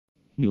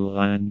New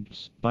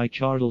Lands, by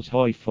Charles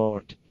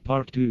Hoyfort,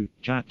 Part 2,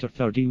 Chapter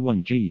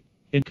 31G.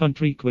 In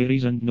Country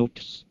Queries and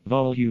Notes,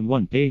 Volume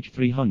 1, page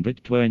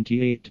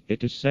 328,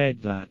 it is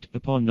said that,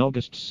 upon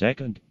August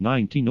 2nd,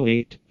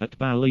 1908, at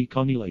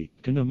Ballyconneely,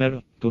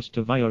 Connemara, coast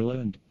of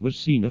Ireland, was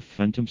seen a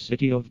phantom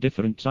city of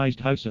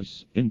different-sized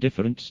houses, in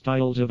different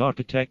styles of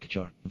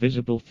architecture,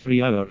 visible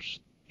 3 hours.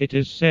 It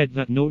is said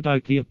that no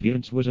doubt the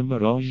appearance was a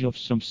mirage of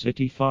some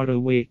city far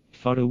away,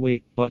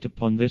 but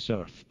upon this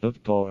earth,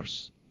 of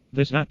course.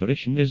 This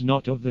apparition is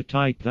not of the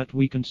type that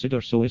we consider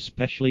so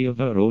especially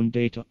of our own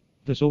data.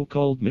 The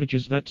so-called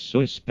mirages that so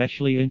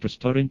especially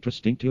are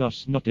interesting to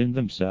us not in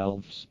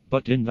themselves,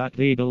 but in that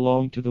they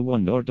belong to the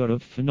one order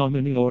of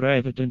phenomena or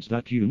evidence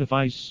that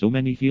unifies so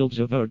many fields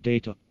of our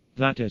data.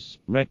 That is,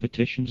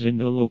 repetitions in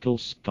the local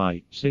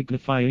sky,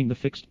 signifying the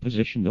fixed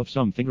position of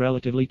something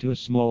relatively to a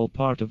small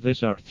part of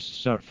this Earth's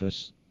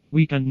surface.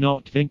 We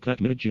cannot think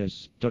that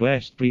mirages,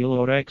 terrestrial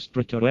or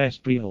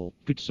extraterrestrial,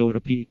 could so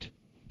repeat.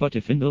 But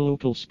if in the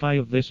local sky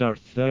of this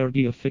Earth there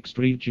be a fixed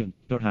region,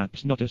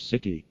 perhaps not a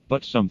city,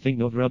 but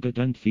something of rugged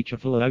and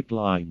featureful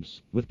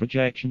outlines, with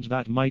projections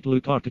that might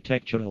look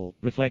architectural,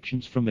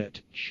 reflections from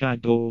it,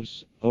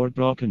 shadows, or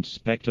broken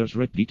specters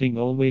repeating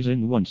always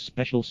in one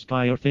special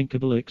sky are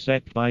thinkable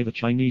except by the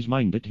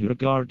Chinese-minded who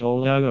regard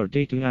all our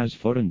data as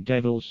foreign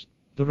devils.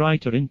 The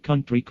writer in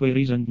Country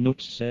Queries and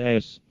Notes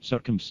says,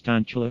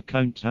 circumstantial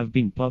accounts have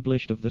been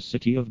published of the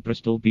city of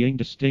Bristol being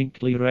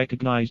distinctly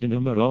recognized in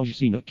a mirage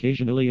seen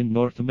occasionally in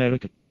North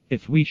America.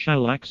 If we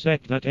shall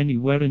accept that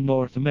anywhere in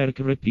North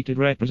America repeated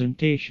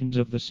representations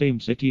of the same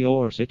city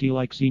or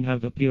city-like scene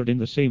have appeared in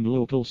the same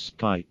local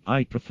sky,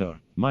 I prefer,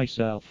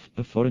 myself,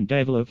 a foreign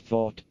devil of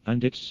thought,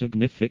 and its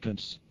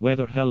significance,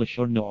 whether hellish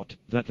or not,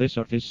 that this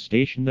earth is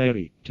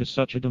stationary, to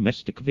such a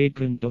domestic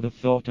vagrant of a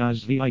thought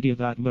as the idea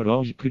that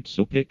mirage could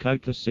so pick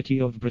out the city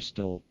of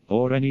Bristol,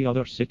 or any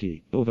other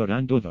city, over,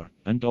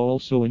 and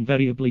also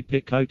invariably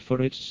pick out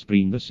for its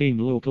screen the same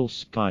local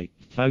sky,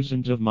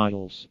 thousands of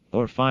miles,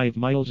 or 5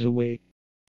 miles away.